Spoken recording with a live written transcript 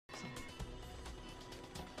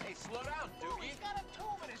Slow down, Doogie. He's got a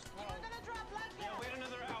tube in his throat. You're gonna drop blood. Yeah, wait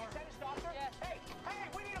another hour. Is that his doctor? Yes. Hey,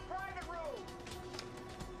 we need a private room.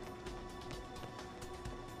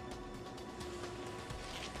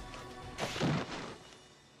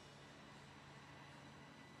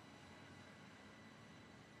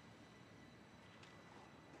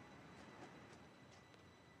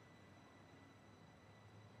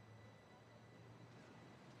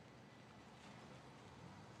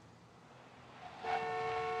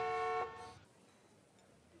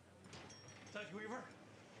 Dr. Weaver?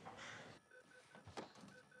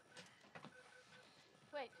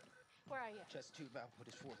 Wait, where are you? Chest tube output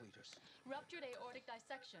is 4 liters. Ruptured aortic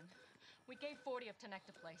dissection. We gave 40 of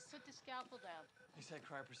tenecteplase. Put the scalpel down. He said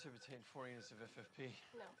cryoprecipitate 4 units of FFP.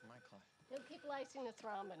 No. My client. He'll keep lysing the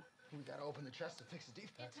thrombin. We gotta open the chest to fix the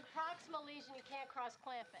It's defect. a proximal lesion. You can't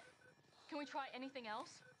cross-clamp it. Can we try anything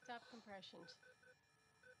else? Stop compressions.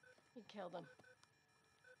 You killed him.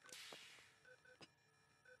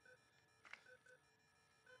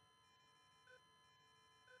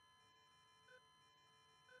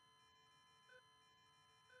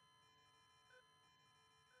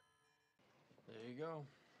 There you go.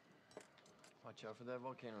 Watch out for that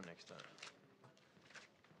volcano next time.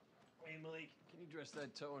 Hey, Malik, can you dress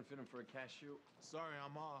that toe and fit him for a cashew? Sorry,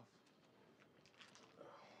 I'm off.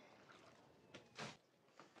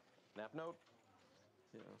 Nap note?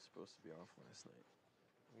 Yeah, I was supposed to be off last night.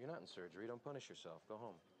 You're not in surgery. Don't punish yourself. Go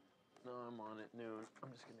home. No, I'm on at noon. I'm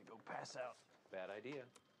just gonna go pass out. Bad idea.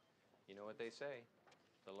 You know what they say.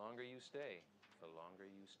 The longer you stay, the longer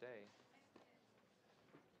you stay.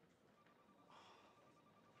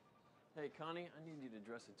 Hey, Connie, I need you to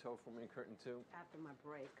dress a toe for me, curtain too. After my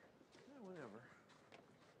break. Yeah, whatever.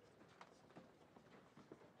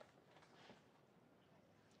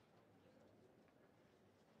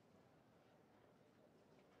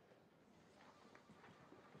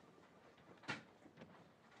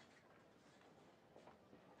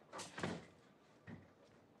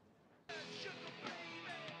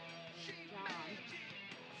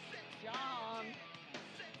 John.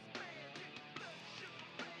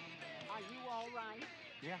 Are you all right?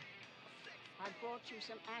 Yeah. I brought you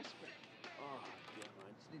some aspirin. Oh, damn,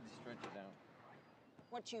 I just need to stretch it out.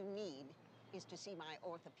 What you need is to see my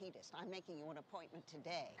orthopedist. I'm making you an appointment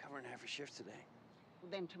today. Covering half a shift today.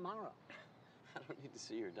 Then tomorrow. I don't need to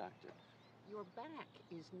see your doctor. Your back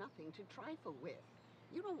is nothing to trifle with.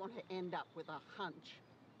 You don't want to end up with a hunch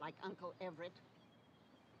like Uncle Everett.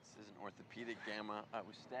 This isn't orthopedic, Gamma. I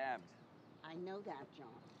was stabbed. I know that,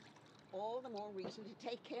 John. All the more reason to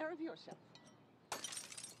take care of yourself.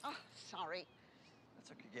 Oh, sorry. That's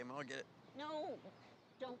okay, Gamma. I'll get it. No,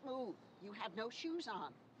 don't move. You have no shoes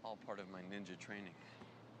on. All part of my ninja training.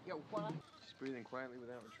 Your what? She's breathing quietly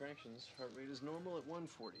without retractions. Heart rate is normal at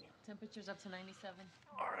 140. Temperature's up to 97.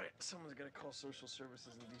 All right, someone's got to call social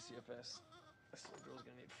services and DCFS. This little girl's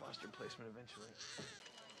gonna need foster placement eventually.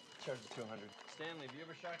 Charge of 200. Stanley, have you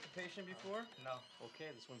ever shocked a patient before? No. Okay,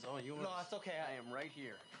 this one's all yours. No, it's okay. I am right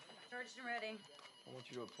here. Charged and ready. I want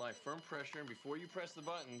you to apply firm pressure, and before you press the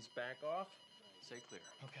buttons, back off, say clear.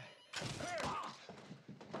 Okay.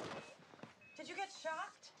 Did you get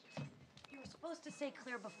shocked? You were supposed to say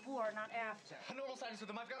clear before, not after. Normal sinus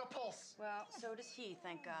with him. I've got a pulse. Well, so does he,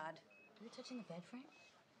 thank God. Are you touching the bed frame?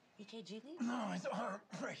 EKG lead? No, his arm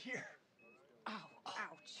right here. Oh,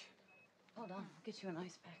 ouch. Hold on, I'll get you an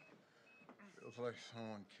ice pack. Feels like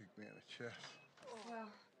someone kicked me in the chest. Well,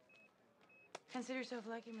 consider yourself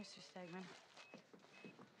lucky, Mr. Stegman.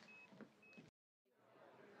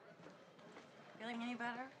 Feeling any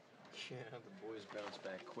better? Yeah, the boys bounce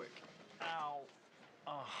back quick. Ow.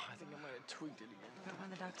 Oh, I think I might have tweaked it again. Don't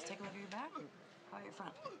want the doc to take a look at your back? How about your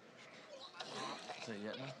front? Is that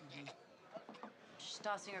yet now? She's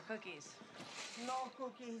tossing her cookies. No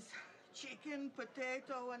cookies. Chicken,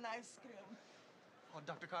 potato, and ice cream. Oh,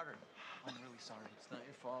 Dr. Carter, I'm really sorry. It's not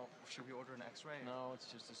your fault. Should we order an x-ray? No, it's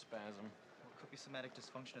just a spasm. Well, it could be somatic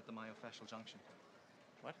dysfunction at the myofascial junction.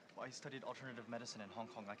 What? Well, I studied alternative medicine in Hong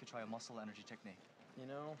Kong. I could try a muscle energy technique. You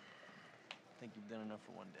know, I think you've done enough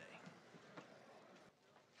for one day.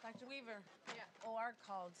 Dr. Weaver. Yeah. OR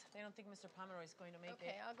called. They don't think Mr. Pomeroy's going to make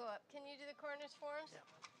it. Okay, I'll go up. Can you do the coroner's forms? Yeah.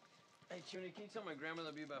 Hey, Chuny, can you tell my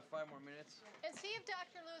grandmother it'll be about 5 more minutes? And see if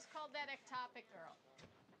Dr. Lewis called that ectopic girl.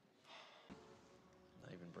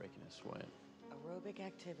 Not even breaking a sweat. Aerobic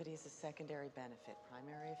activity is a secondary benefit.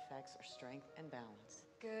 Primary effects are strength and balance.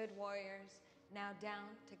 Good, warriors. Now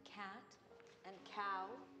down to cat and cow.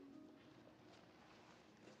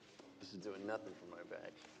 This is doing nothing for my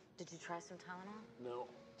back. Did you try some Tylenol? No.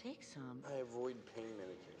 Take some. I avoid pain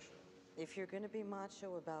medication. If you're gonna be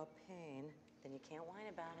macho about pain, then you can't whine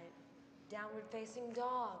about it. Downward facing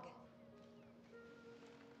dog.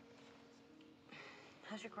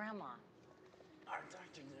 How's your grandma? Our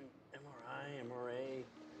doctor did MRI, MRA,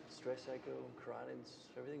 stress echo, carotids.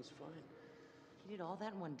 Everything's fine. You did all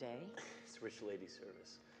that in one day? It's rich lady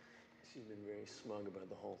service. She's been very smug about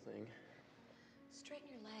the whole thing. Straighten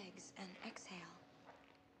your legs and exhale.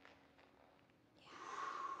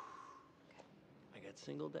 I got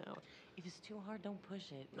singled out. If it's too hard, don't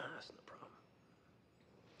push it. Nah, that's no problem.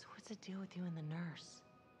 So what's the deal with you and the nurse?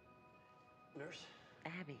 Nurse?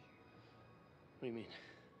 Abby. What do you mean?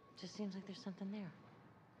 Just seems like there's something there.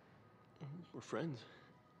 We're friends.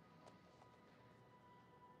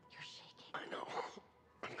 You're shaking. I know.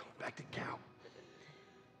 I'm going back to Cal.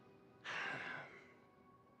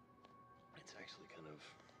 It's actually kind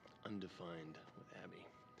of undefined with Abby.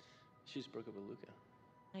 She just broke up with Luca.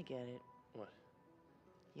 I get it. What?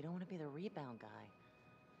 You don't want to be the rebound guy.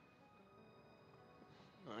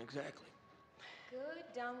 Not exactly. Good.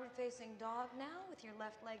 Downward facing dog now with your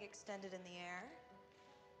left leg extended in the air.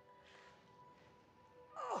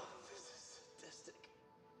 Oh, this is sadistic.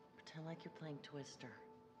 Pretend like you're playing Twister.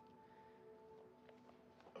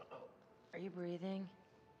 Are you breathing?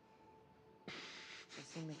 You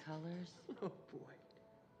seeing the colors? Oh, boy.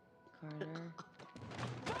 Carter?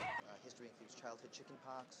 History includes childhood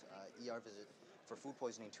chickenpox, ER visit for food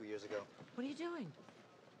poisoning 2 years ago. What are you doing?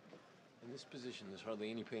 In this position, there's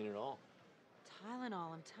hardly any pain at all. Tylenol,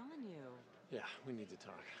 I'm telling you. Yeah, we need to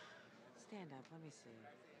talk. Stand up, let me see.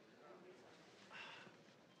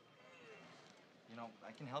 You know,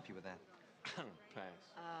 I can help you with that.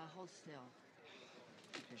 Pass. Hold still.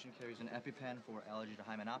 Patient carries an EpiPen for allergy to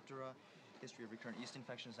Hymenoptera. History of recurrent yeast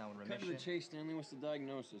infections now in Cut remission. to the chase, Stanley. What's the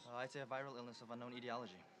diagnosis? I'd say a viral illness of unknown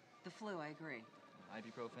etiology. The flu, I agree.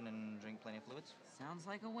 Ibuprofen and drink plenty of fluids. Sounds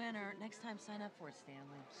like a winner. Next time, sign up for it,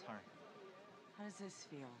 Stanley. Sorry. How does this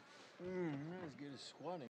feel? Not as good as squatting.